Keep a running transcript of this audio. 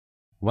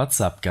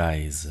What's up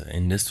guys,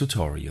 in this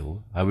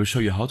tutorial I will show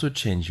you how to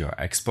change your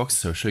Xbox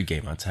social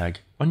gamer tag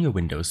on your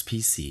Windows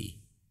PC.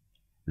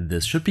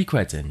 This should be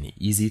quite an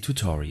easy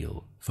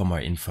tutorial. For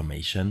more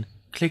information,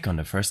 click on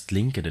the first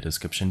link in the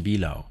description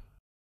below.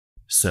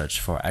 Search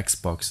for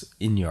Xbox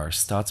in your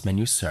Start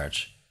menu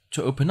search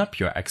to open up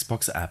your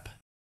Xbox app.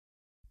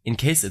 In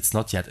case it's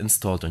not yet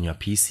installed on your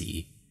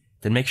PC,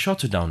 then make sure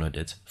to download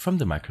it from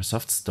the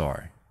Microsoft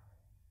Store.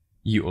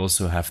 You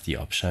also have the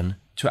option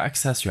to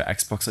access your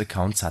Xbox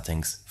account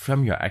settings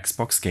from your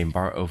Xbox Game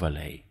Bar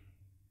overlay.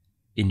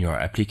 In your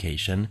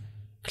application,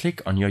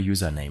 click on your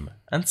username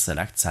and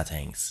select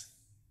Settings.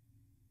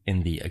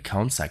 In the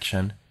Account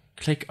section,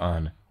 click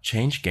on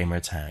Change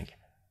Gamertag.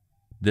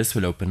 This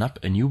will open up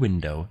a new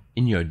window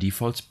in your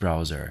default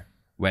browser,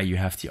 where you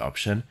have the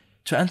option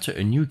to enter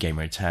a new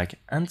gamertag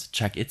and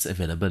check its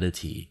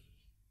availability.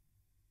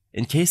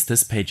 In case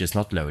this page is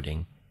not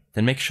loading,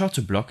 then make sure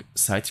to block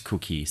site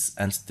cookies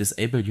and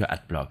disable your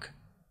adblock.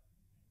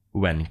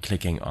 When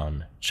clicking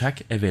on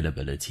Check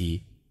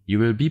Availability, you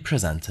will be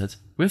presented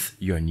with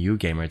your new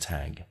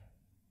gamertag.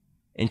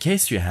 In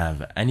case you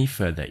have any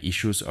further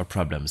issues or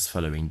problems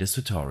following this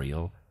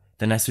tutorial,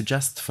 then I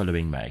suggest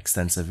following my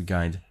extensive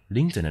guide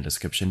linked in the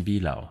description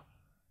below.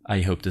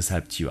 I hope this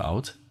helped you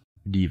out.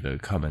 Leave a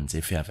comment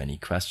if you have any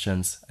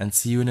questions and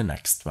see you in the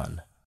next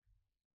one.